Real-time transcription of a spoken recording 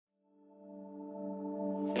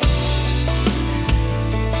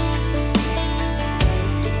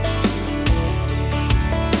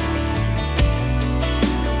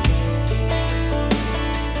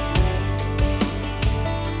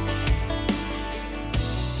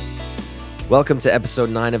Welcome to episode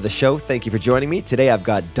 9 of the show. Thank you for joining me. Today I've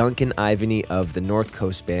got Duncan Ivany of the North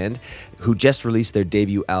Coast Band, who just released their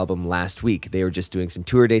debut album last week. They were just doing some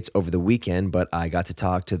tour dates over the weekend, but I got to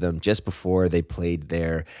talk to them just before they played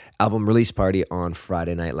their album release party on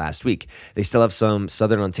Friday night last week. They still have some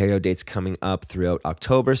Southern Ontario dates coming up throughout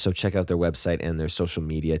October, so check out their website and their social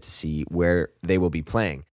media to see where they will be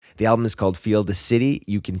playing. The album is called Feel the City.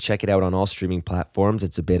 You can check it out on all streaming platforms.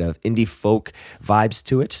 It's a bit of indie folk vibes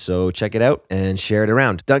to it, so check it out and share it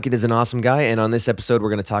around. Duncan is an awesome guy, and on this episode, we're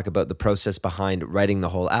going to talk about the process behind writing the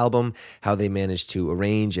whole album, how they managed to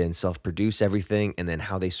arrange and self-produce everything, and then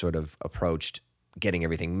how they sort of approached getting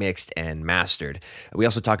everything mixed and mastered. We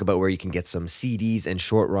also talk about where you can get some CDs and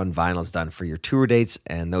short-run vinyls done for your tour dates,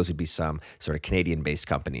 and those would be some sort of Canadian-based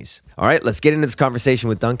companies. All right, let's get into this conversation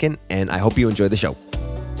with Duncan, and I hope you enjoy the show.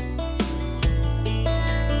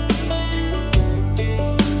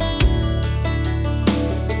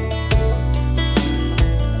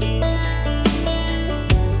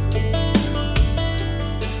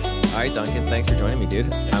 All right, Duncan, thanks for joining me,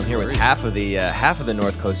 dude. I'm here with half of the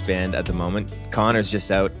North Coast Band at the moment. Connor's just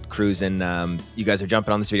out cruising. You guys are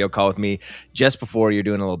jumping on this video call with me just before you're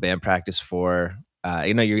doing a little band practice for,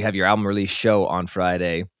 you have your album release show on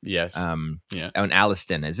Friday. Yes. Out in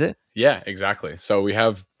Alliston, is it? Yeah, exactly. So we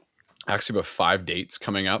have actually about 5 dates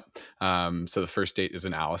coming up. So the first date is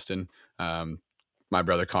in Alliston. My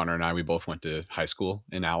brother Connor and I, we both went to high school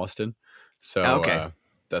in Alliston. So okay.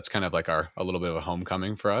 That's kind of like a little bit of a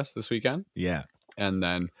homecoming for us this weekend. Yeah. And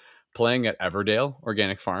then playing at Everdale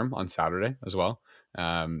Organic Farm on Saturday as well.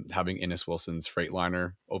 Having Innes Wilson's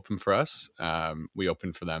Freightliner open for us. We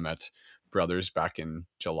opened for them at Brothers back in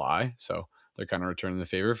July. So they're kind of returning the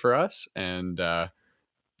favor for us. And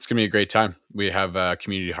it's going to be a great time. We have a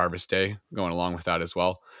Community Harvest Day going along with that as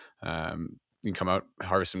well. You can come out,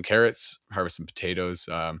 harvest some carrots, harvest some potatoes,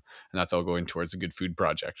 and that's all going towards a good food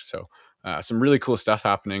project. So some really cool stuff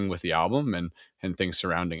happening with the album and things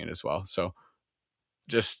surrounding it as well. So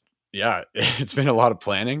just, yeah, it's been a lot of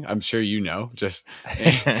planning. I'm sure you know, just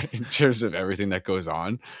in terms of everything that goes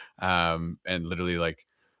on, and literally like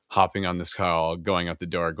hopping on this call, going out the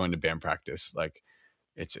door, going to band practice. Like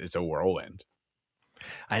it's a whirlwind.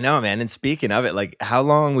 I know, man. And speaking of it, like, how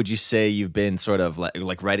long would you say you've been sort of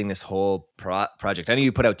like writing this whole project? I know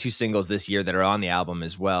you put out 2 singles this year that are on the album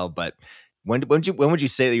as well, but when would you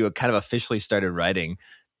say that you had kind of officially started writing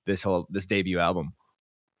this debut album?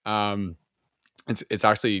 It's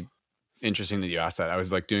actually interesting that you asked that. I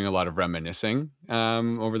was like doing a lot of reminiscing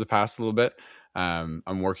over the past little bit.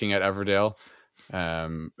 I'm working at Everdale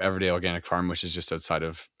Organic Farm, which is just outside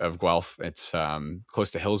of Guelph. It's close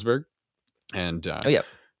to Hillsburg. And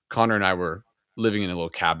Connor and I were living in a little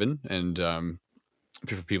cabin. And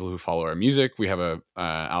for people who follow our music, we have a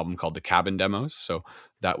album called The Cabin Demos. So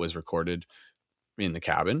that was recorded in the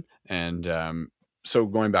cabin. And so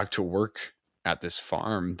going back to work at this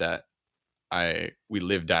farm that we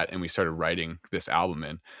lived at, and we started writing this album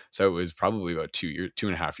in. So it was probably about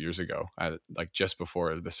 2.5 years ago, like just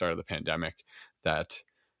before the start of the pandemic, that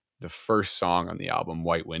the first song on the album,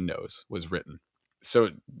 White Windows, was written. So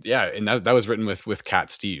yeah, and that was written with Kat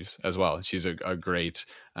Steves as well. She's a great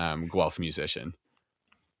Guelph musician.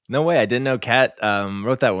 No way. I didn't know Kat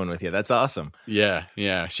wrote that one with you. That's awesome. Yeah.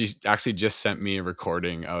 She actually just sent me a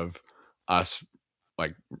recording of us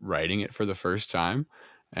like writing it for the first time,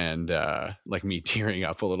 and like me tearing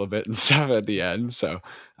up a little bit and stuff at the end. So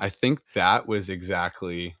I think that was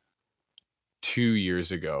exactly 2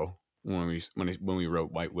 years ago when we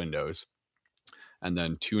wrote White Windows. And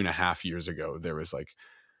then 2.5 years ago, there was like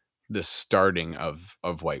the starting of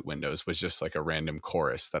White Windows was just like a random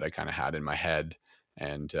chorus that I kind of had in my head.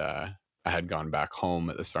 And I had gone back home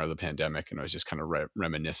at the start of the pandemic, and I was just kind of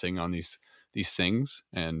reminiscing on these things.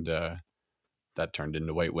 And that turned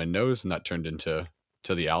into White Windows, and that turned into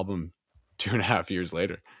the album 2.5 years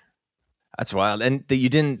later. That's wild. And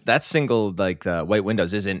that single, like White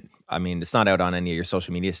Windows, it's not out on any of your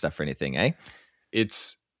social media stuff or anything, eh?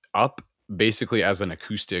 It's up basically as an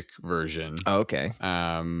acoustic version. Oh, okay.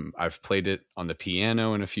 I've played it on the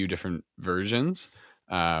piano in a few different versions,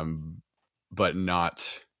 but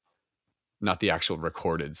not the actual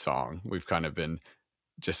recorded song. We've kind of been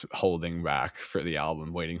just holding back for the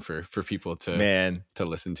album, waiting for people to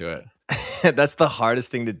listen to it. That's the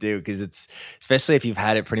hardest thing to do, because it's, especially if you've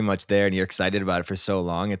had it pretty much there and you're excited about it for so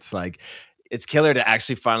long, it's like, it's killer to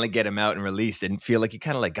actually finally get him out and released and feel like you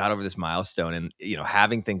kind of like got over this milestone. And,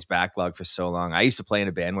 having things backlogged for so long. I used to play in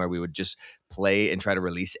a band where we would just play and try to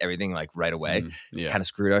release everything like right away. Kind of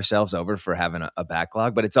screwed ourselves over for having a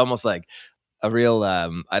backlog, but it's almost like a real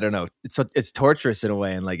I don't know, it's torturous in a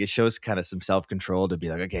way, and like it shows kind of some self-control to be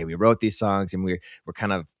like, okay, we wrote these songs and we're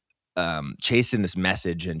kind of chasing this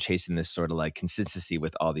message and chasing this sort of like consistency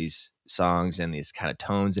with all these songs and these kind of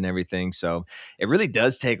tones and everything. So it really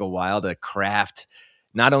does take a while to craft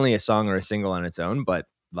not only a song or a single on its own, but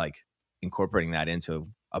like incorporating that into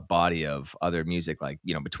a body of other music, like,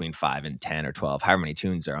 you know, between 5 and 10 or 12, however many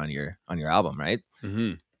tunes are on your album, right?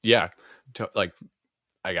 Yeah. Like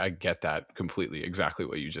I get that completely. Exactly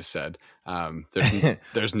what you just said.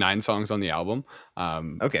 There's 9 songs on the album.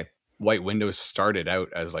 Okay. White Windows started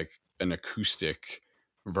out as like an acoustic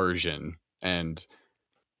version, and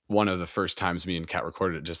one of the first times me and Kat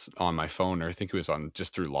recorded it just on my phone, or I think it was on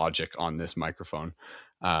just through Logic on this microphone.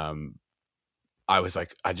 I was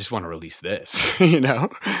like, I just want to release this, you know,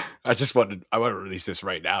 I want to release this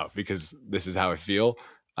right now because this is how I feel.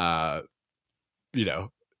 You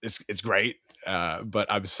know, it's great.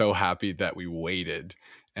 But I'm so happy that we waited,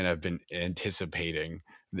 and I've been anticipating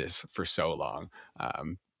this for so long.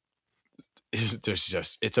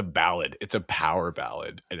 It's a ballad. It's a power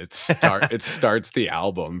ballad, and it starts the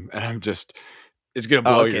album, and it's gonna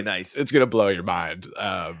blow Nice. it's gonna blow your mind.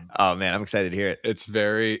 Oh man, I'm excited to hear it. It's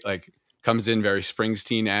very like comes in very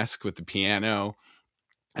Springsteen-esque with the piano,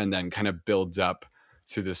 and then kind of builds up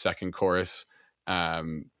through the second chorus,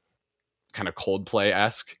 kind of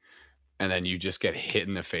Coldplay-esque, and then you just get hit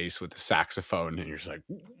in the face with the saxophone, and you're just like,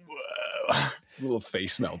 whoa, little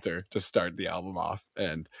face melter to start the album off.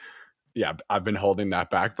 And yeah, I've been holding that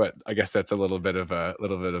back, but I guess that's a little bit of a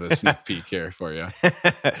sneak peek here for you.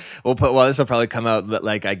 Well, this will probably come out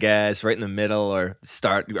like, I guess, right in the middle or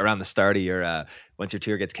around the start of your once your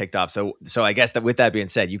tour gets kicked off. So I guess that with that being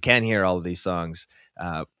said, you can hear all of these songs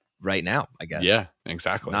right now, I guess. Yeah,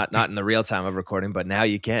 exactly. Not in the real time of recording, but now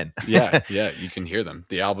you can. yeah, you can hear them.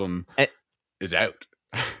 The album is out.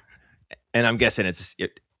 And I'm guessing it's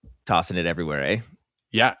tossing it everywhere, eh?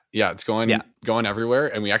 Yeah, it's going everywhere.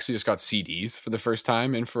 And we actually just got CDs for the first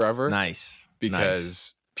time in forever. Nice.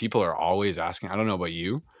 Because people are always asking. I don't know about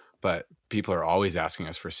you, but people are always asking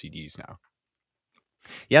us for CDs now.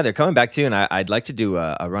 Yeah, they're coming back too, and I'd like to do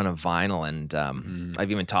a run of vinyl. And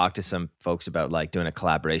I've even talked to some folks about like doing a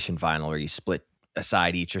collaboration vinyl where you split a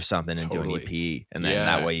side each or something and do an EP, and then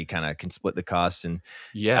that way you kind of can split the costs and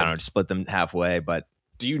I don't know, split them halfway. But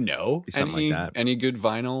do you know any good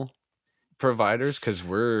vinyl providers? Because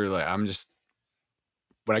we're like,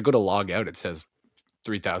 when I go to log out, it says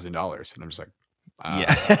 $3,000, and I'm just like,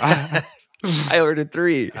 yeah. I ordered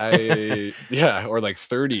 3. Or like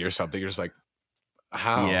 30 or something. You're just like,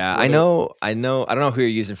 how? Yeah, I know. I don't know who you're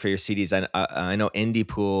using for your CDs. I know Indie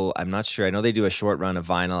Pool. I'm not sure. I know they do a short run of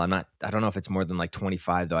vinyl. I don't know if it's more than like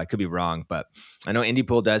 25 though. I could be wrong, but I know Indie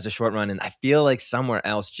Pool does a short run, and I feel like somewhere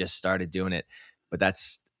else just started doing it. But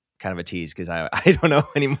that's kind of a tease because I don't know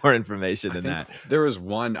any more information than that. There was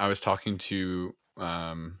one I was talking to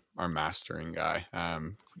our mastering guy.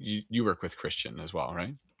 You work with Christian as well,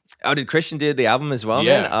 right? Oh, did Christian do the album as well?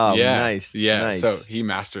 Man? Oh, nice. Yeah. Nice. So he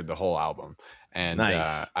mastered the whole album. And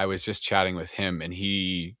nice. I was just chatting with him, and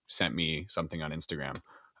he sent me something on Instagram.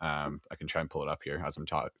 I can try and pull it up here as I'm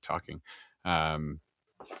talking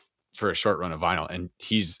for a short run of vinyl. And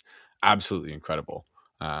he's absolutely incredible.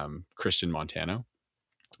 Christian Montano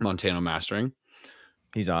mastering.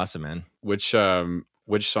 He's awesome, man. Which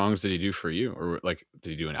songs did he do for you? Or like,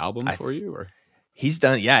 did he do an album for you? Or he's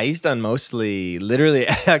done mostly literally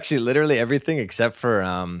everything except for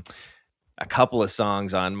a couple of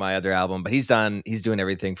songs on my other album, but he's doing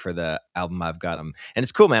everything for the album I've got him. And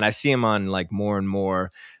it's cool, man. I see him on like more and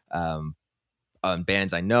more on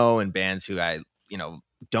bands I know and bands who I,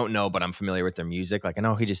 don't know, but I'm familiar with their music. Like I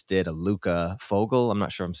know he just did a Luca Fogel. I'm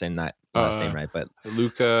not sure if I'm saying that last name right, but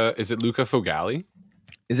is it Luca Fogali?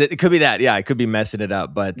 It could be that. Yeah, I could be messing it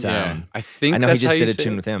up, but I know he just did a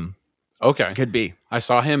tune with him. Okay. Could be. I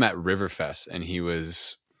saw him at Riverfest, and he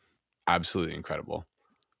was absolutely incredible.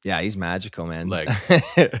 Yeah, he's magical, man. Like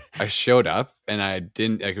I showed up, and I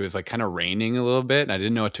didn't, like, it was like kind of raining a little bit, and I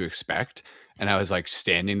didn't know what to expect. And I was like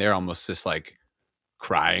standing there almost just like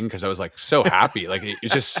crying because I was like so happy. Like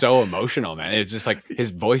it's just so emotional, man. It's just like his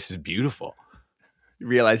voice is beautiful. You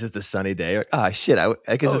realize it's a sunny day. Like, oh shit,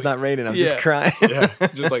 I guess it's not raining. I'm just crying.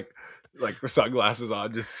 Just like the sunglasses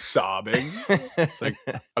on, just sobbing. It's like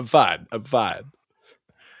I'm fine.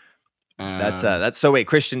 That's so. Wait,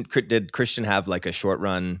 did Christian have like a short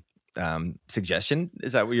run suggestion?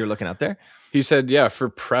 Is that what you're looking up there? He said, yeah, for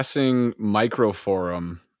pressing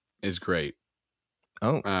Microforum is great.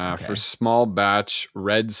 Oh, okay. For small batch,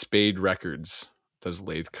 Red Spade Records does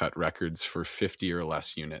lathe cut records for 50 or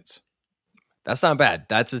less units. That's not bad.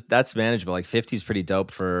 That's manageable. Like 50 is pretty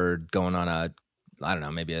dope for going on a, I don't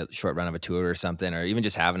know, maybe a short run of a tour or something, or even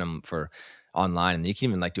just having them for online. And you can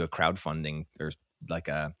even like do a crowdfunding or like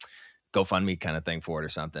a GoFundMe kind of thing for it or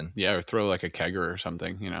something. Yeah, or throw like a kegger or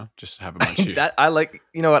something, just have a bunch of. That I like.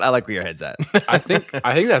 You know what? I like where your head's at. I think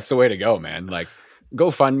that's the way to go, man. Like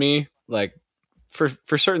GoFundMe, like for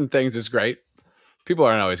certain things is great. People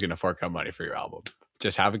aren't always going to fork out money for your album.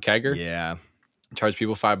 Just have a kegger, Yeah, charge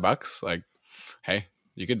people $5. Like, hey,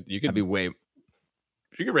 you could that'd be way.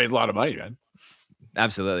 you could raise a lot of money, man.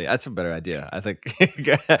 Absolutely, that's a better idea. I think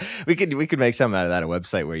we could make something out of that. A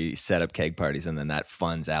website where you set up keg parties and then that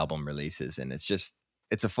funds album releases, and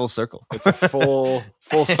it's a full circle. It's a full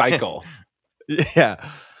cycle. Yeah.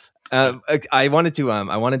 I wanted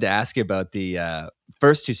to ask you about the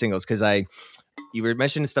first two singles because you were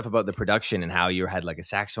mentioning stuff about the production and how you had like a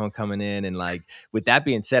saxophone coming in, and like with that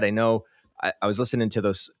being said, I know I was listening to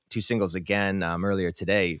those two singles again earlier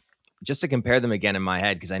today just to compare them again in my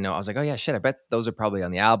head because I know I was like, oh yeah, shit, I bet those are probably on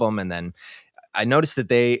the album, and then I noticed that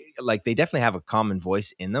they definitely have a common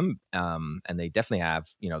voice in them, and they definitely have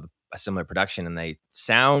a similar production, and they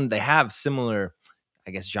have similar,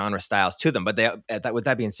 I guess, genre styles to them. But with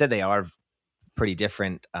that being said, they are pretty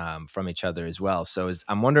different from each other as well. So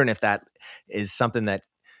I'm wondering if that is something that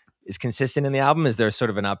is consistent in the album. Is there sort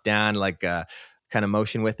of an up down like kind of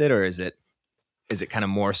motion with it, or is it kind of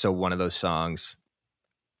more so one of those songs?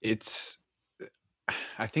 It's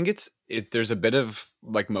I think there's a bit of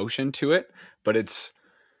like motion to it, but it's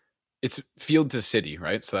Field to City,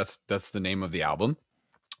 right? So that's the name of the album.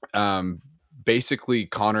 Basically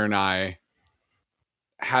Connor and I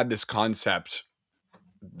had this concept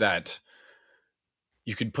that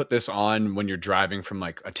you could put this on when you're driving from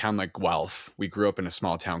like a town like Guelph. We grew up in a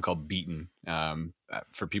small town called Beaton.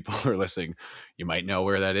 For people who are listening, you might know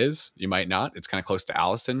where that is. You might not. It's kind of close to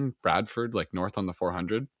Allison, Bradford, like north on the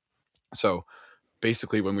 400. So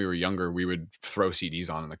basically, when we were younger, we would throw CDs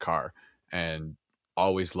on in the car and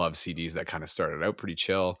always loved CDs that kind of started out pretty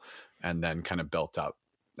chill and then kind of built up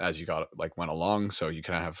as you went along. So you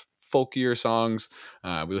kind of have folkier songs.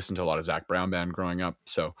 We listened to a lot of Zach Brown Band growing up.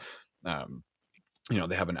 So, um,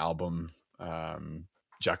 they have an album,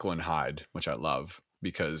 Jekyll and Hyde, which I love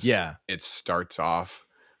because Yeah. it starts off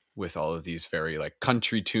with all of these very like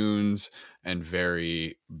country tunes and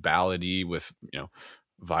very ballady with,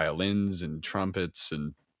 violins and trumpets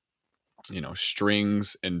and,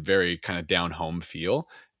 strings and very kind of down home feel.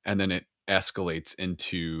 And then it escalates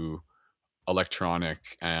into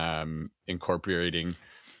electronic, incorporating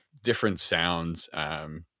different sounds,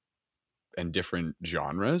 and different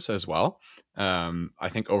genres as well. I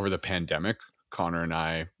think over the pandemic, Connor and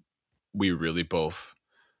I, we really both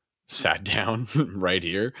sat down right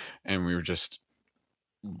here and we were just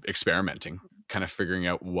experimenting, kind of figuring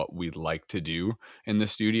out what we'd like to do in the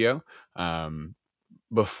studio.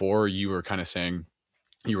 Before you were kind of saying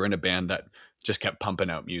you were in a band that just kept pumping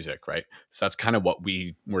out music, right? So that's kind of what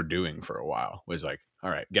we were doing for a while was like, all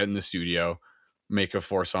right, get in the studio, make a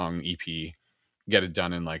 4-song EP, get it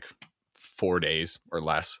done in like 4 days or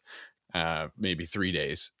less, maybe 3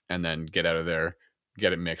 days, and then get out of there,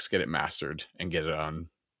 get it mixed, get it mastered, and get it on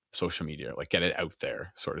social media, like get it out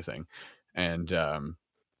there sort of thing. And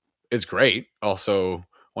it's great. Also,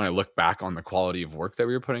 when I look back on the quality of work that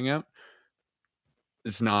we were putting out,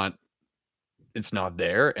 it's not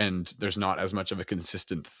there, and there's not as much of a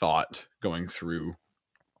consistent thought going through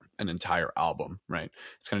an entire album, right?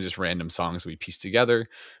 It's kind of just random songs we pieced together.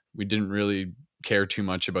 We didn't really care too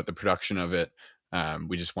much about the production of it.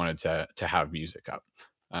 We just wanted to have music up.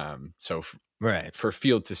 So Right. for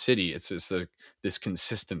Field to City, it's just this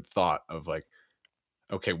consistent thought of like,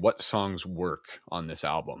 okay, what songs work on this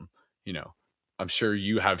album? I'm sure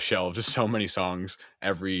you have shelves so many songs.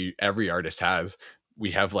 Every artist has.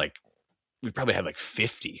 We probably had like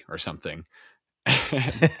 50 or something.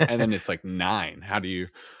 And then it's like 9. How do you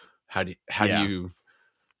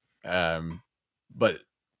Yeah. but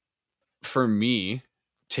for me,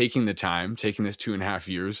 taking the time, taking this 2.5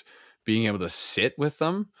 years, being able to sit with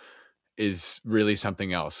them is really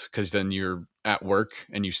something else. Cause then you're at work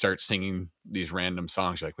and you start singing these random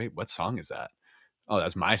songs. You're like, wait, what song is that? Oh,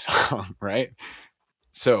 that's my song. Right.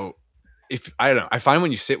 So I don't know, I find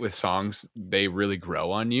when you sit with songs, they really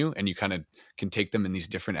grow on you and you kind of can take them in these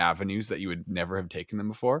different avenues that you would never have taken them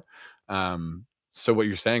before. So what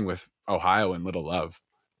you're saying with Ohio and Little Love,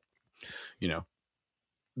 you know,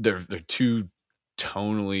 they're two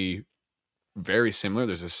tonally very similar.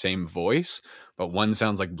 There's the same voice, but one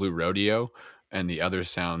sounds like Blue Rodeo and the other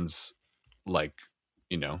sounds like,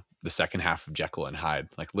 the second half of Jekyll and Hyde.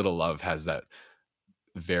 Like Little Love has that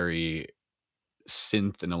very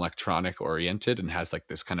synth and electronic oriented and has like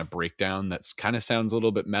this kind of breakdown that's kind of sounds a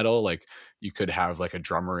little bit metal. Like you could have like a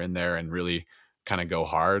drummer in there and really kind of go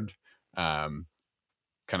hard. Um,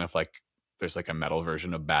 Kind of like there's like a metal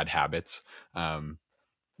version of Bad Habits.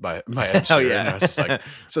 By Ed Oh Sheeran. I yeah. was just like,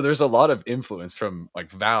 so there's a lot of influence from like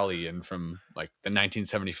Valley and from like the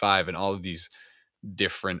 1975 and all of these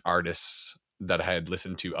different artists that I had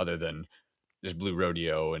listened to other than just Blue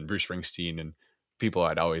Rodeo and Bruce Springsteen and people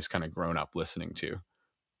I'd always kind of grown up listening to.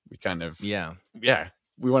 We kind of, Yeah. yeah,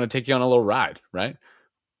 we want to take you on a little ride, right?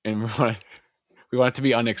 And we want it to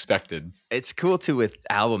be unexpected. It's cool too with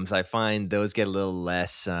albums. I find those get a little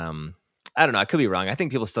less I don't know, I could be wrong. I think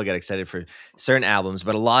people still get excited for certain albums,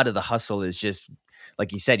 but a lot of the hustle is just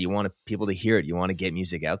like you said, you want people to hear it. You want to get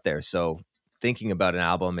music out there. So thinking about an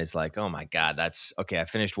album is like, oh my God, that's okay. I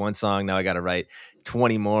finished one song. Now I got to write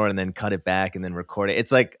 20 more and then cut it back and then record it.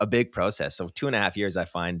 It's like a big process. So 2.5 years, I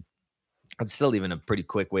find it's still even a pretty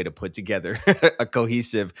quick way to put together a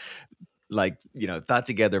cohesive, like, thought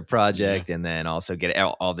together Yeah. project and then also get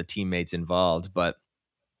all the teammates involved. But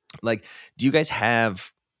like, do you guys have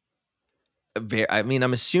I mean,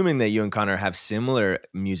 I'm assuming that you and Connor have similar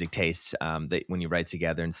music tastes that when you write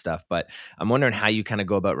together and stuff, but I'm wondering how you kind of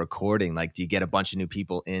go about recording. Like, do you get a bunch of new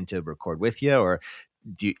people in to record with you, or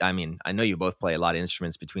I mean, I know you both play a lot of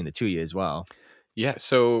instruments between the two of you as well. Yeah.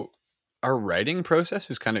 So our writing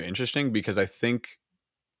process is kind of interesting because I think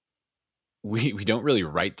we don't really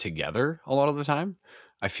write together a lot of the time.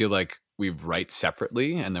 I feel like we write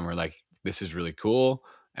separately and then we're like, this is really cool,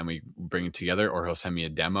 and we bring it together, or he'll send me a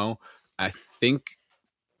demo. I think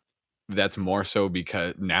that's more so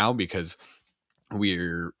because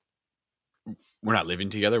we're we're not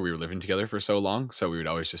living together. We were living together for so long, so we would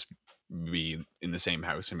always just be in the same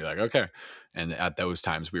house and be like, okay. And at those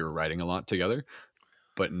times we were writing a lot together.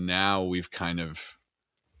 But now we've kind of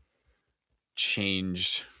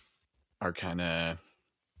changed our kind of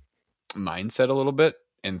mindset a little bit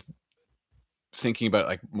and thinking about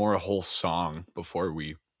like more a whole song before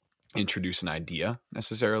we introduce an idea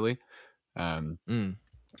necessarily. Um, Mm.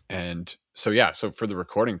 and so, yeah, so for the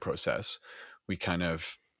recording process, we kind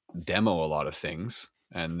of demo a lot of things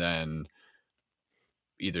and then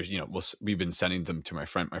either, we've been sending them to my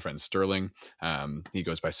friend Sterling. He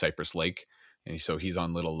goes by Cypress Lake. And so he's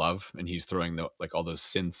on Little Love and he's throwing like all those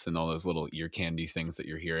synths and all those little ear candy things that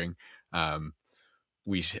you're hearing. Um,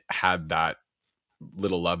 we had that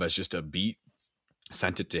Little Love as just a beat,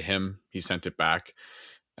 sent it to him. He sent it back.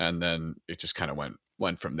 And then it just kind of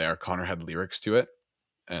went from there. Connor had lyrics to it.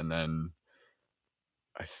 And then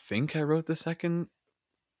I think I wrote the second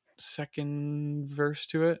verse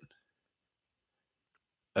to it.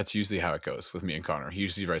 That's usually how it goes with me and Connor. He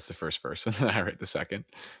usually writes the first verse and then I write the second.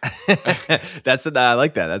 I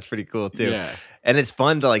like that. That's pretty cool too. Yeah. And it's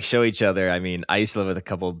fun to like show each other. I mean, I used to live with a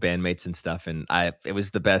couple of bandmates and stuff, and it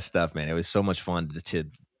was the best stuff, man. It was so much fun to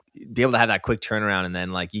be able to have that quick turnaround, and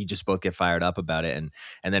then like you just both get fired up about it,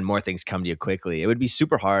 and then more things come to you quickly. It would be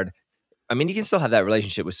super hard. I mean, you can still have that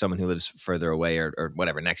relationship with someone who lives further away or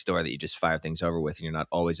whatever next door that you just fire things over with, and you're not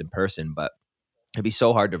always in person, but it'd be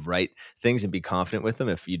so hard to write things and be confident with them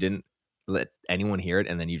if you didn't let anyone hear it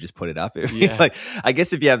and then you just put it up. Yeah. Like, I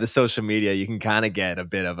guess if you have the social media, you can kind of get a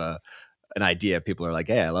bit of an idea. People are like,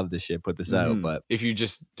 "Hey, I love this shit. Put this out." But If you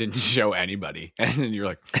just didn't show anybody and then you're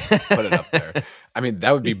like, put it up there. I mean,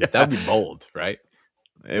 that would be bold, right?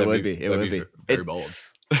 it would be. It That'd would be be. very bold.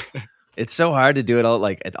 It's so hard to do it all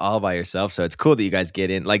all by yourself. So it's cool that you guys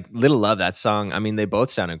get in. Like Little Love, that song. I mean, they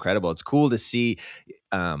both sound incredible. It's cool to see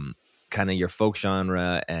kind of your folk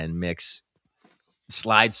genre and mix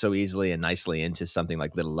slide so easily and nicely into something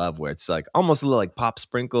like Little Love, where it's like almost a little like pop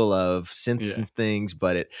sprinkle of synths Yeah. and things,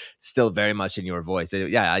 but it's still very much in your voice.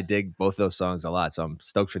 Yeah, I dig both those songs a lot. So I'm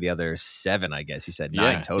stoked for the other 7. I guess you said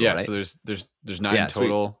 9 total, Yeah. right? So there's 9 Yeah, sweet.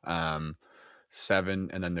 total, 7,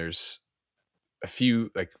 and then there's few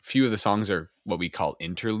of the songs are what we call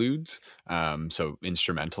interludes. So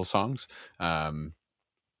instrumental songs.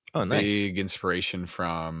 Oh, nice. Big inspiration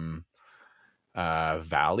from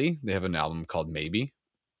Valley. They have an album called Maybe,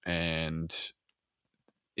 and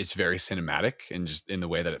it's very cinematic and just in the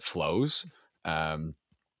way that it flows. Um,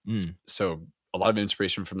 Mm. so a lot of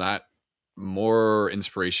inspiration from that. More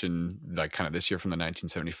inspiration, like kind of this year from the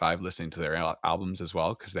 1975, listening to their albums as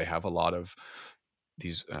well, because they have a lot of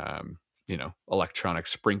these, electronic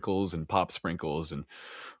sprinkles and pop sprinkles and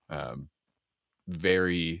um,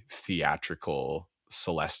 very theatrical,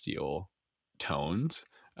 celestial tones.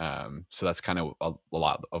 So that's kind of a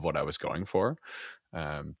lot of what I was going for.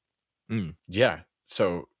 Um, Mm. yeah.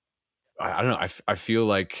 So I don't know. I feel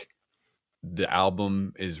like the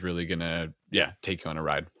album is really gonna, yeah, take you on a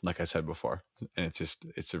ride, like I said before. And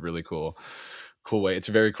it's a really cool way. It's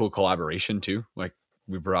a very cool collaboration too. Like,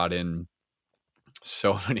 we brought in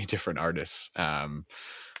so many different artists.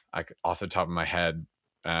 Like, off the top of my head,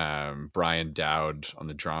 Brian Dowd on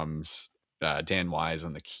the drums, Dan Wise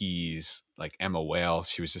on the keys, like Emma Whale.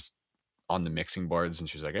 She was just on the mixing boards, and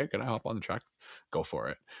she was like, "Hey, can I hop on the track? Go for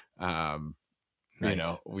it." Um,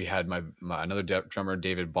 Nice. we had my another drummer,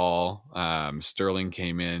 David Ball. Sterling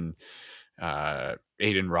came in.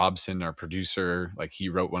 Aiden Robson, our producer, like, he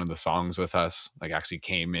wrote one of the songs with us. Like, actually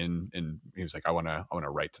came in and he was like, I want to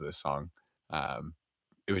write to this song. Um,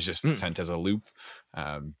 it was just Mm. sent as a loop.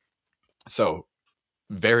 Um, so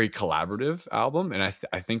very collaborative album, and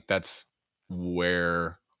I think that's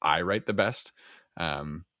where I write the best.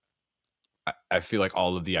 Um, I feel like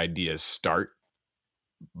all of the ideas start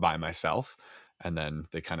by myself, and then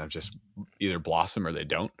they kind of just either blossom or they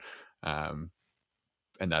don't. Um,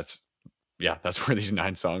 and that's, yeah, that's where these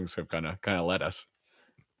 9 songs have kind of led us.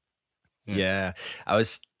 Yeah. Yeah. I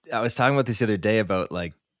was I was talking about this the other day about,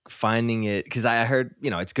 like, finding it, because I heard,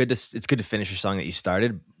 it's good to finish a song that you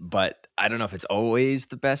started, but I don't know if it's always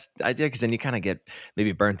the best idea, because then you kinda get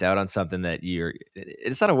maybe burnt out on something that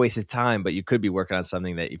it's not a waste of time, but you could be working on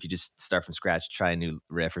something that if you just start from scratch, try a new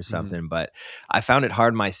riff or Mm-hmm. something. But I found it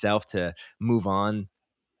hard myself to move on.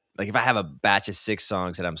 Like, if I have a batch of 6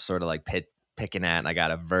 songs that I'm sorta, like, picking at, and I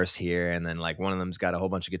got a verse here, and then, like, one of them's got a whole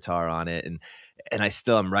bunch of guitar on it, and I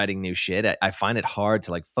still am writing new shit, I find it hard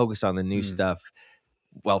to, like, focus on the new Mm. stuff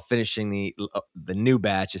while finishing the new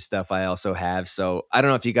batch of stuff I also have. So, I don't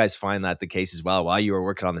know if you guys find that the case as well while you were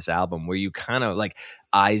working on this album, where you kinda, like,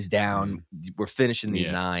 eyes down, Mm. "We're finishing these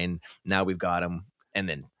Yeah. 9, now we've got them, and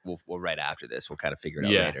then we'll write after this, we'll kinda figure it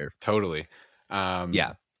out Yeah, later." totally.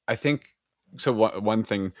 Yeah. I think so. One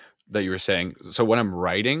thing that you were saying. So when I'm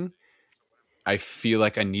writing, I feel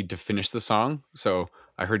like I need to finish the song. So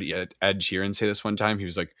I heard Ed Sheeran say this one time. He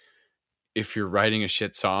was like, "If you're writing a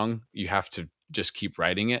shit song, you have to just keep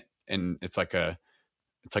writing it, and it's like a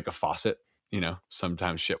faucet.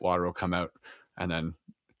 Sometimes shit water will come out, and then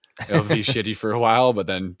it'll be shitty for a while, but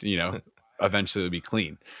then, eventually it'll be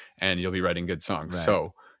clean and you'll be writing good songs." Right.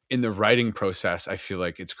 So in the writing process, I feel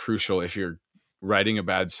like it's crucial, if you're writing a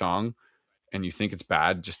bad song and you think it's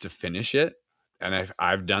bad, just to finish it. And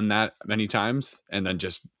I've done that many times, and then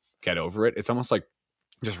just get over it. It's almost like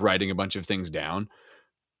just writing a bunch of things down,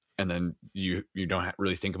 and then you don't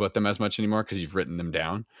really think about them as much anymore because you've written them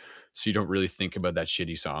down. So you don't really think about that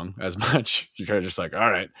shitty song as much. You're kind of just like, all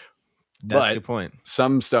right. That's a But good point.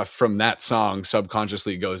 some stuff from that song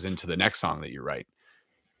subconsciously goes into the next song that you write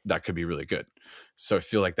that could be really good. So I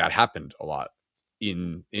feel like that happened a lot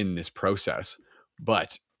in this process.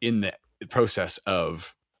 But in the process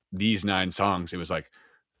of these 9 songs, it was like,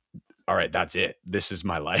 all right, that's it. This is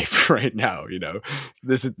my life right now.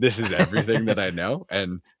 This is everything that I know.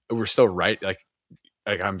 And we're still like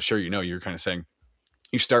I'm sure you're kind of saying,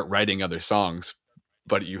 you start writing other songs,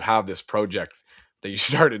 but you have this project that you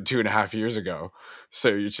started 2.5 years ago. So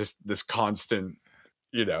you're just this constant,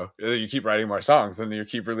 you keep writing more songs, then you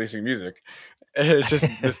keep releasing music. And it's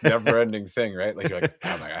just this never ending thing, right? Like, you're like,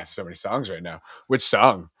 oh my, I have so many songs right now. Which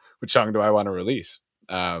song do I want to release?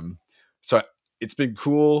 So it's been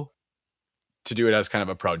cool to do it as kind of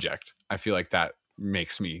a project. I feel like that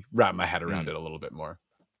makes me wrap my head around Mm. it a little bit more.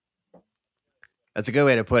 That's a good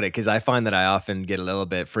way to put it, because I find that I often get a little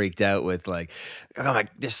bit freaked out with, like, oh my,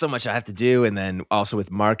 there's so much I have to do, and then also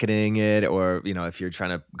with marketing it, or if you're trying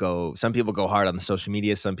to go. Some people go hard on the social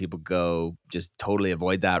media, some people go just totally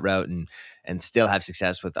avoid that route and still have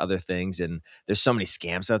success with other things. And there's so many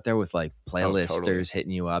scams out there with, like, Oh, totally. playlisters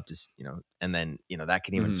hitting you up, just and then that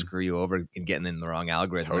can even Hmm. screw you over and getting in the wrong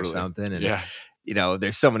algorithm or Totally. something. And Yeah.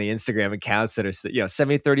 there's so many Instagram accounts that are, send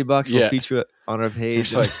me $30, we'll Yeah. feature it on our You're page.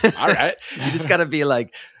 just like, all right. You just gotta be,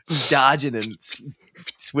 like, dodging and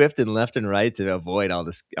swift and left and right to avoid all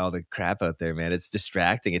the crap out there, man. It's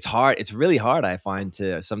distracting. It's hard. It's really hard, I find,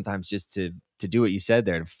 to sometimes just to do what you said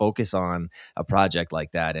there and focus on a project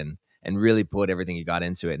like that, and really put everything you got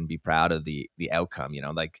into it and be proud of the outcome.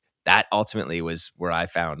 Like, that ultimately was where I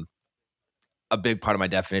found a big part of my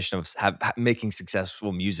definition of making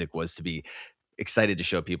successful music, was to be excited to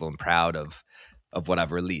show people and proud of what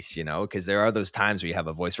I've released, because there are those times where you have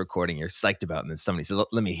a voice recording you're psyched about, and then somebody says,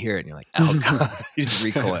 "Let me hear it," and you're like, "Oh god," you just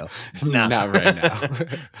recoil. Nah. Not right now.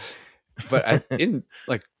 But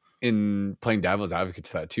in playing devil's advocate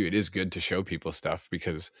to that too, it is good to show people stuff,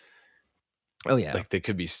 because Oh yeah. like, they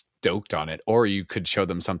could be stoked on it, or you could show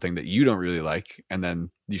them something that you don't really like, and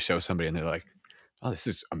then you show somebody and they're like, "Oh, this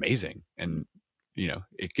is amazing," and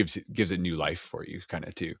it gives it new life for you, kind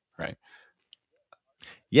of too, right?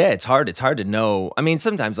 Yeah, it's hard. It's hard to know. I mean,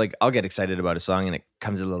 sometimes like I'll get excited about a song and it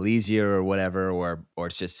comes a little easier or whatever, or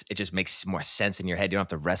it just makes more sense in your head. You don't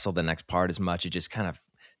have to wrestle the next part as much. It just kind of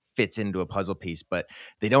fits into a puzzle piece, but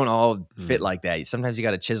they don't all fit Mm, like that. Sometimes you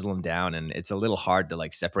got to chisel them down, and it's a little hard to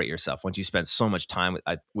like separate yourself once you spend so much time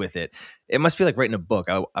with it. It must be like writing a book.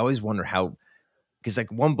 I always wonder how, because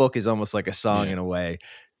like one book is almost like a song yeah. in a way.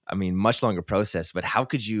 I mean, much longer process, but how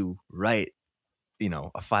could you write,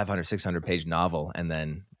 a 500, 600 page novel and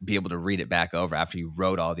then be able to read it back over after you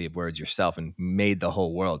wrote all the words yourself and made the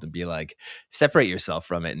whole world, and be like, separate yourself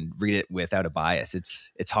from it and read it without a bias?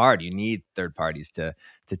 It's hard. You need third parties to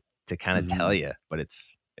to kind of tell Hmm. you, but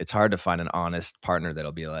it's hard to find an honest partner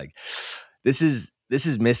that'll be like, this is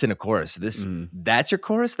missing a chorus. Mm, That's your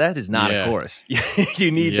chorus. That is not a yeah. chorus.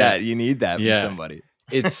 You need Yeah. that. You need that from Yeah. somebody.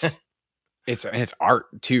 It's it's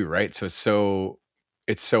art too, right? So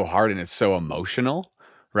it's so hard and it's so emotional,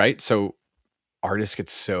 right? So artists get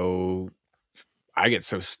so I get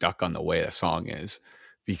so stuck on the way a song is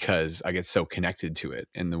because I get so connected to it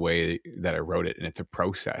in the way that I wrote it, and it's a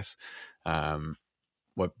process. Um,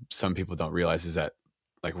 what some people don't realize is that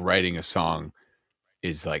like writing a song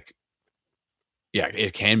is like, yeah,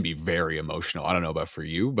 it can be very emotional. I don't know about for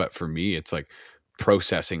you, but for me, it's like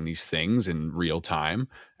processing these things in real time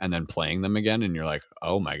and then playing them again, and you're like,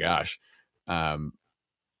 oh my gosh. Um,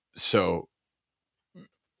 so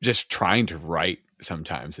just trying to write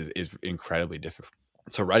sometimes is incredibly difficult.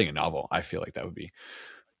 So writing a novel, I feel like that would be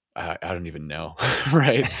I don't even know,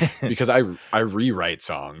 right? Because I rewrite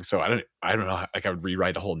songs, so I don't know. Like I would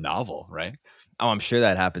rewrite a whole novel, right? Oh, I'm sure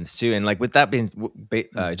that happens too. And like with that being,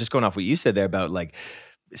 Mm. just going off what you said there about like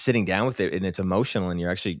sitting down with it, and it's emotional, and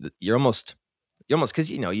you're almost,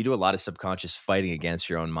 because you do a lot of subconscious fighting against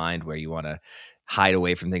your own mind, where you want to hide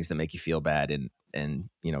away from things that make you feel bad, and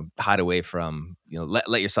hide away from,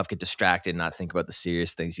 let yourself get distracted and not think about the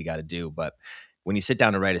serious things you got to do. But when you sit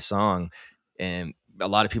down to write a song, and a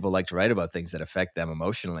lot of people like to write about things that affect them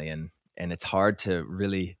emotionally, and it's hard to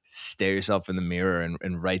really stare yourself in the mirror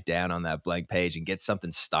and write down on that blank page and get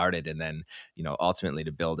something started, and then ultimately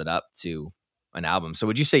to build it up to an album. So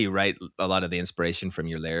would you say you write a lot of the inspiration from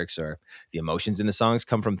your lyrics, or the emotions in the songs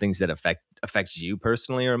come from things that affects you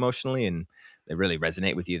personally or emotionally, and they really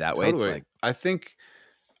resonate with you that way? It's Totally. like, I think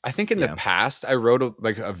in the yeah. past I wrote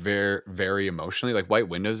like a very very emotionally, like White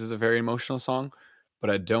Windows is a very emotional song, but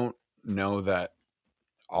I don't know that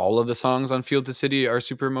all of the songs on Field to City are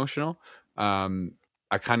super emotional. Um,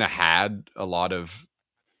 I kind of had a lot of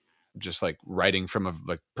just like writing from a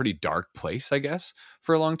like pretty dark place, I guess,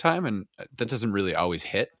 for a long time, and that doesn't really always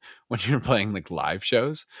hit when you're playing like live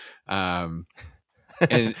shows. Um,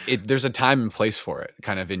 and there's a time and place for it,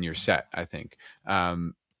 kind of in your set, I think.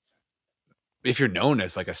 Um, if you're known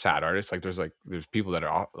as like a sad artist, like there's people that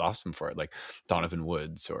are awesome for it, like Donovan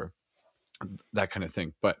Woods or that kind of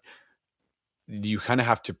thing. But you kind of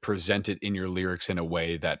have to present it in your lyrics in a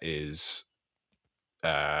way that is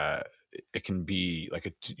uh it can be like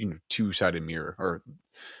a two-sided mirror, or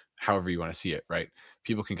however you want to see it, right?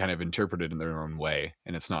 People can kind of interpret it in their own way,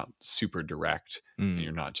 and it's not super direct, and Mm,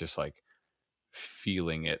 you're not just like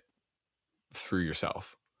feeling it through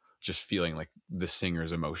yourself, just feeling like the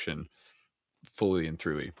singer's emotion fully and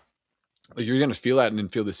through. Like you're gonna feel that and then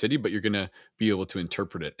feel the city, but you're gonna be able to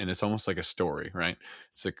interpret it, and it's almost like a story, right?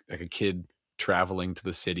 It's like a kid traveling to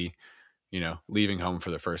the city, leaving home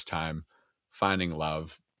for the first time, finding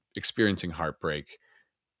love, experiencing heartbreak,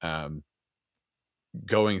 um,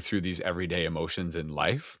 going through these everyday emotions in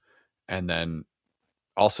life, and then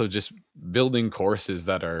also just building choruses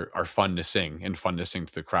that are fun to sing and fun to sing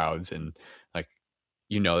to the crowds, and like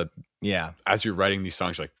that yeah. as you're writing these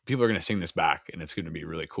songs, like people are gonna sing this back, and it's gonna be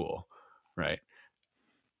really cool, right?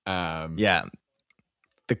 Um, Yeah.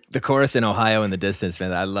 The chorus in Ohio in the distance,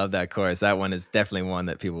 man. I love that chorus. That one is definitely one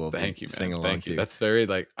that people will Thank you, sing man. along Thank you. to. That's very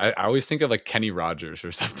like I always think of like Kenny Rogers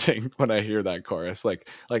or something when I hear that chorus. Like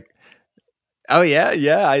Oh yeah,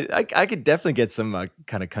 yeah. I could definitely get some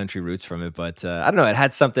kind of country roots from it, but I don't know. It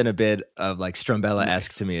had something a bit of like Strumbella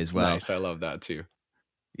esque to nice. me as well. Nice. I love that too.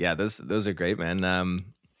 Yeah, those are great, man.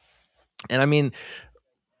 And I mean,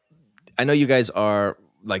 I know you guys are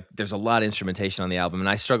like, there's a lot of instrumentation on the album, and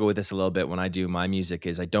I struggle with this a little bit when I do my music.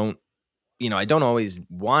 Is I don't always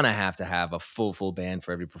want to have a full band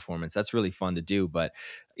for every performance. That's really fun to do, but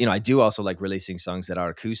I do also like releasing songs that are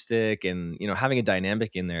acoustic, and having a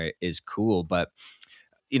dynamic in there is cool. But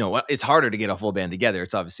it's harder to get a full band together.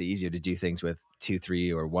 It's obviously easier to do things with two,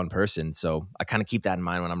 three, or one person. So I kind of keep that in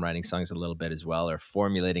mind when I'm writing songs a little bit as well, or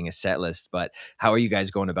formulating a set list. But how are you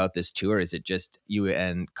guys going about this tour? Is it just you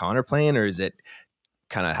and Connor playing, or is it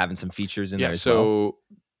kind of having some features in Yeah. there as well?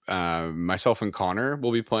 myself and Connor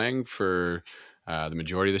will be playing for the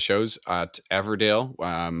majority of the shows at Everdale.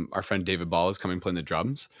 Our friend David Ball is coming playing the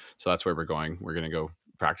drums, so that's where we're going. We're going to go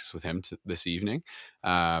practice with him this evening.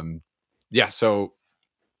 So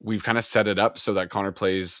we've kind of set it up so that Connor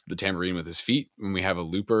plays the tambourine with his feet, and we have a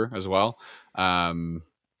looper as well.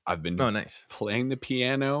 I've been nice. playing the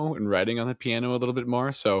piano and writing on the piano a little bit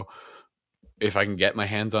more, so if I can get my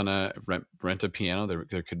hands on a rent a piano,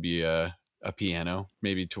 there could be a piano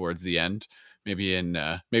maybe towards the end, maybe in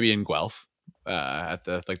Guelph at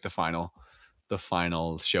the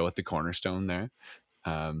final show at the Cornerstone there.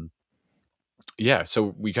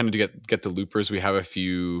 So we kind of get the loopers. We have a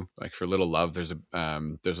few, like for Little Love, there's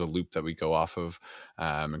a loop that we go off of,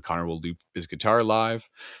 and Connor will loop his guitar live,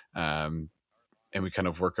 and we kind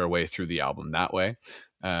of work our way through the album that way.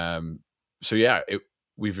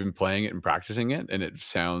 We've been playing it and practicing it, and it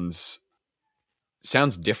sounds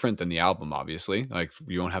different than the album. Obviously, like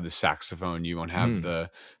you won't have the saxophone, you won't have the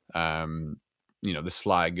the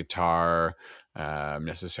slide guitar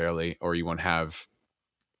necessarily, or you won't have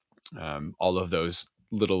all of those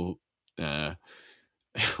little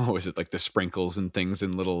what was it, like the sprinkles and things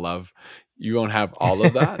in Little Love. You won't have all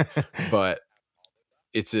of that, but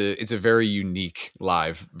it's a very unique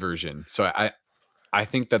live version. So I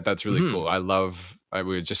think that's really cool.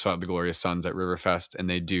 We just saw the Glorious Sons at Riverfest, and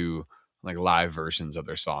they do like live versions of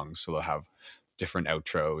their songs. So they'll have different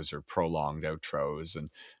outros or prolonged outros, and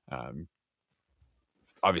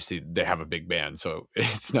obviously they have a big band, so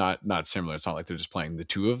it's not similar. It's not like they're just playing the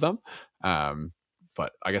two of them.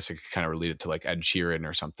 But I guess I could kind of relate it to like Ed Sheeran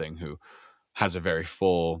or something, who has a very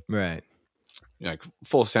full, right, like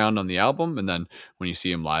full sound on the album, and then when you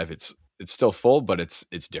see him live, it's still full, but it's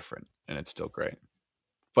different, and it's still great.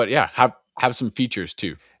 But yeah, have some features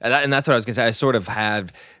too. And that's what I was gonna say. I sort of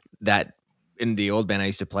had that in the old band I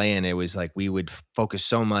used to play in. It was like we would focus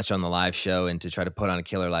so much on the live show and to try to put on a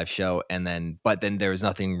killer live show, but then there was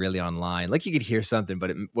nothing really online. Like you could hear something,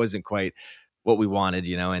 but it wasn't quite what we wanted,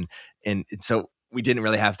 and so we didn't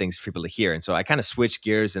really have things for people to hear. And so I kind of switched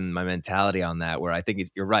gears in my mentality on that, where I think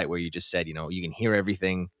you're right, where you just said, you can hear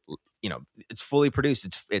everything, it's fully produced.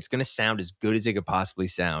 It's going to sound as good as it could possibly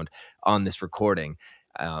sound on this recording.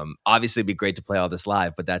 Obviously it'd be great to play all this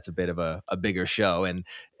live, but that's a bit of a bigger show and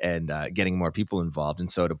getting more people involved. And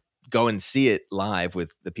so to go and see it live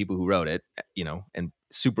with the people who wrote it, and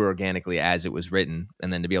super organically as it was written,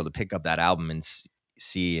 and then to be able to pick up that album and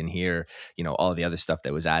see and hear, all the other stuff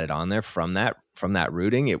that was added on there from that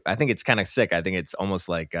rooting. I think it's kind of sick. I think it's almost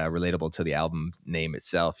like relatable to the album name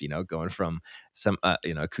itself, going from some,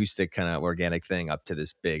 acoustic kind of organic thing up to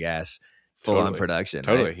this big ass full on production.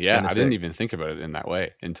 Totally. Right? Yeah. I didn't even think about it in that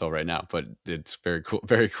way until right now, but it's very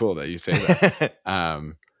cool that you say that.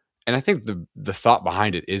 And I think the thought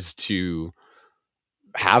behind it is to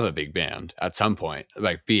have a big band at some point,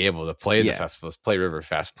 like be able to play the festivals, play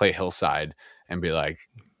Riverfest, play Hillside, and be like,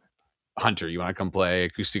 Hunter, you want to come play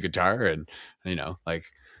acoustic guitar? And, like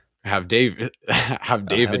have David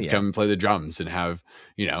come play the drums, and have,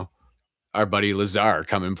 our buddy Lazar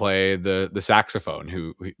come and play the saxophone,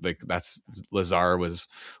 who like that's Lazar was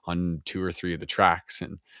on 2 or 3 of the tracks.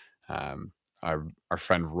 And our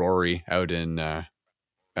friend Rory out in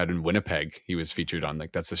Winnipeg, he was featured on,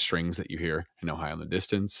 like, that's the strings that you hear in Ohio in the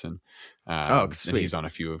Distance. And and he's on a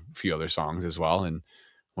few other songs as well, and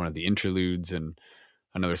one of the interludes, and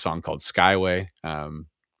another song called Skyway.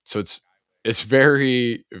 So it's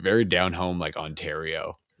very, very down home, like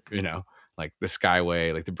Ontario, like the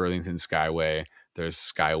Skyway, like the Burlington Skyway. There's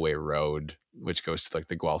Skyway Road, which goes to like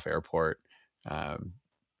the Guelph Airport.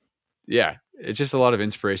 It's just a lot of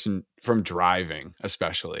inspiration from driving,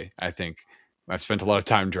 especially. I think I've spent a lot of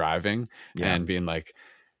time driving and being like,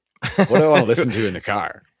 what do I want to listen to in the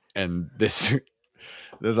car? And those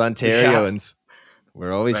Ontarians,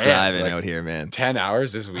 we're always driving out here, man. 10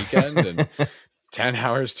 hours this weekend and 10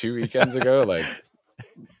 hours 2 weekends ago. Like,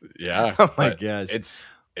 yeah. Oh my gosh.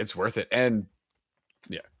 It's worth it. And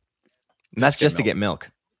and that's just to get milk.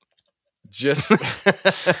 I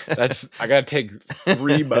got to take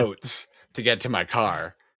 3 boats to get to my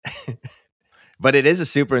car. But it is a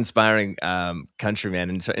super inspiring country,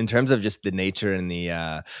 man. In terms of just the nature and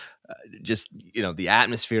the the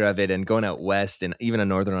atmosphere of it, and going out west and even in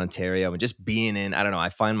Northern Ontario, and just being in, I don't know, I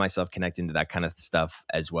find myself connecting to that kind of stuff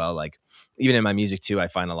as well. Like even in my music too, I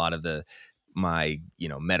find a lot of my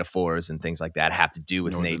metaphors and things like that have to do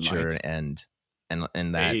with Northern nature Lights. and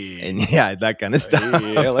that, and that kind of stuff.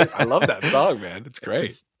 I love that song, man. It's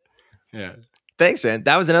great. Yeah. Thanks, man.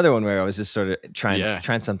 That was another one where I was just sort of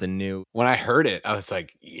trying something new. When I heard it, I was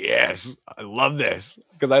like, yes, I love this.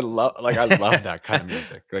 Because I love that kind of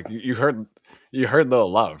music. Like you heard you heard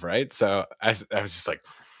Little Love, right? So I was just like,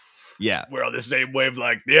 Yeah. we're on the same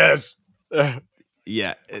wavelength. Yes.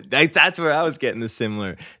 Yeah, that's where I was getting the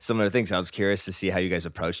similar things. I was curious to see how you guys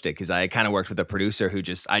approached it because I kind of worked with a producer who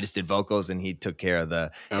I just did vocals and he took care of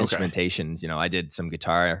the Okay. instrumentations. I did some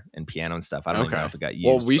guitar and piano and stuff. I don't even know if it got used.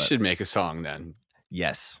 Well, we should make a song then.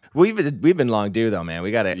 Yes, we've been long due though, man.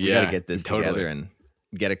 We gotta get this together and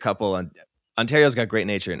get a couple. Ontario's got great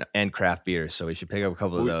nature and craft beers, so we should pick up a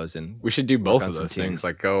couple of those. And we should do both of those things,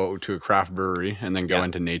 like go to a craft brewery and then go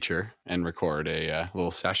into nature and record a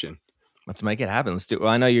little session. Let's make it happen. Let's do. Well,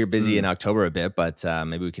 I know you're busy in October a bit, but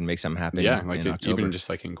maybe we can make something happen. Yeah, like in October, even just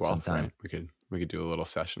like in Guelph, sometime. Right? We could do a little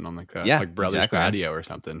session on like Brothers Patio or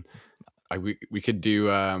something. We could do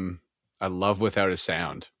I Love Without a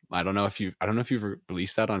Sound. I don't know if you've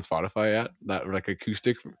released that on Spotify yet. That like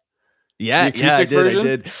acoustic. Yeah, I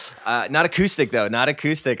did. Not acoustic though. Not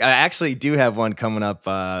acoustic. I actually do have one coming up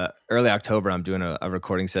early October. I'm doing a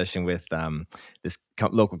recording session with this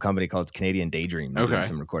local company called Canadian Daydream. I'm doing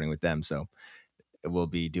some recording with them. So we'll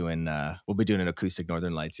be doing an acoustic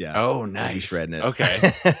Northern Lights. Yeah. Oh, nice. We'll be shredding it.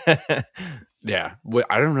 Okay. Yeah.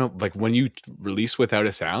 I don't know. Like when you release Without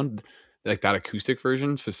a Sound, like that acoustic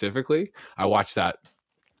version specifically, I watch that.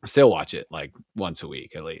 I still watch it like once a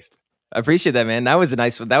week at least. I appreciate that, man. That was a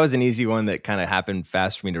nice one. That was an easy one that kind of happened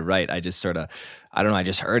fast for me to write. I just I don't know. I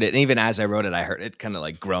just heard it. And even as I wrote it, I heard it kind of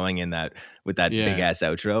like growing in that with that big ass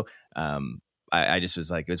outro. I just was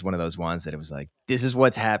like, it was one of those ones that it was like, this is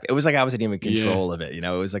what's happening. It was like I wasn't even in control of it. It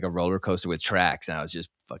was like a roller coaster with tracks and I was just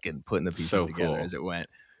fucking putting the pieces together as it went.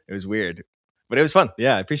 It was weird, but it was fun.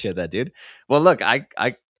 Yeah. I appreciate that, dude. Well, look, I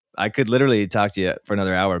could literally talk to you for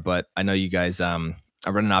another hour, but I know you guys,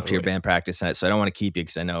 I'm running off to your band practice tonight, so I don't want to keep you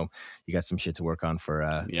because I know you got some shit to work on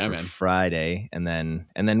for Friday, and then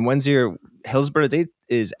when's your Hillsborough date?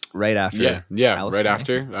 Is right after? Yeah, right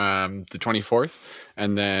after the 24th,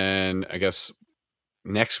 and then I guess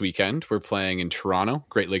next weekend we're playing in Toronto,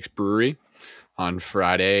 Great Lakes Brewery, on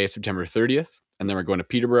Friday, September 30th, and then we're going to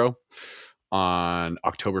Peterborough on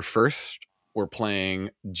October 1st. We're playing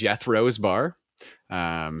Jethro's Bar.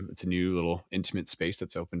 It's a new little intimate space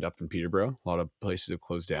that's opened up in Peterborough. A lot of places have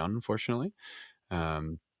closed down, unfortunately.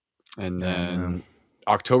 And then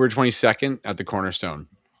October 22nd at the Cornerstone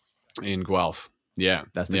in Guelph. Yeah.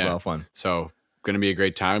 That's the Guelph one. So going to be a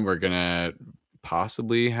great time. We're going to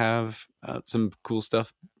possibly have some cool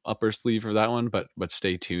stuff up our sleeve for that one, but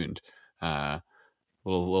stay tuned.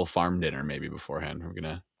 Little farm dinner maybe beforehand. We're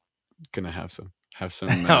gonna have some.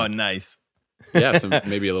 Oh, nice. Yeah,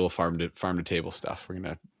 maybe a little farm to table stuff. We're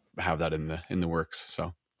gonna have that in the works.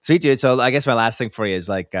 So sweet, dude. So I guess my last thing for you is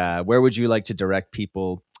like, where would you like to direct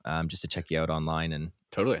people just to check you out online? And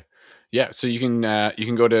totally, yeah. So you can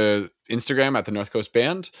go to Instagram at the North Coast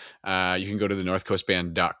Band. You can go to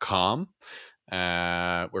thenorthcoastband.com.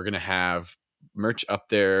 We're gonna have merch up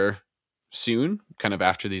there soon, kind of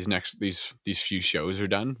after these few shows are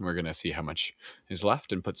done. We're gonna see how much is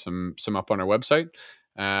left and put some up on our website.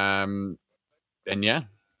 And yeah,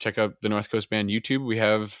 check out the North Coast Band YouTube. We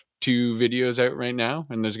have 2 videos out right now,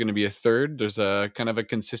 and there's going to be a third. There's a kind of a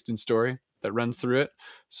consistent story that runs through it.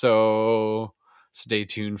 So stay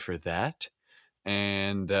tuned for that.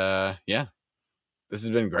 And yeah, this has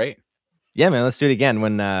been great. Yeah, man, let's do it again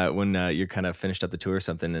when you're kind of finished up the tour or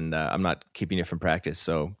something, and I'm not keeping you from practice.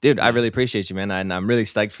 So, dude, I really appreciate you, man, and I'm really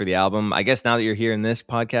psyched for the album. I guess now that you're here in this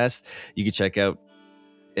podcast, you can check out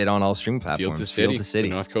it on all streaming platforms. Field to City,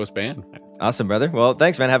 the North Coast Band. Awesome, brother. Well,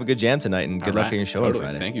 thanks, man. Have a good jam tonight, and good luck on your show on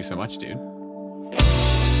Friday. Thank you so much, dude.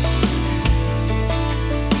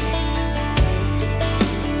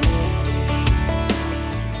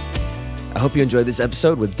 I hope you enjoyed this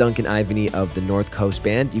episode with Duncan Ivany of the North Coast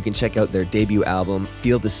Band. You can check out their debut album,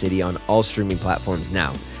 Field to City, on all streaming platforms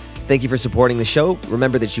now. Thank you for supporting the show.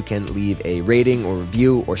 Remember that you can leave a rating or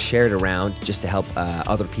review or share it around just to help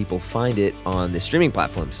other people find it on the streaming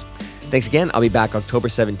platforms. Thanks again. I'll be back October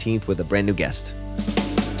 17th with a brand new guest.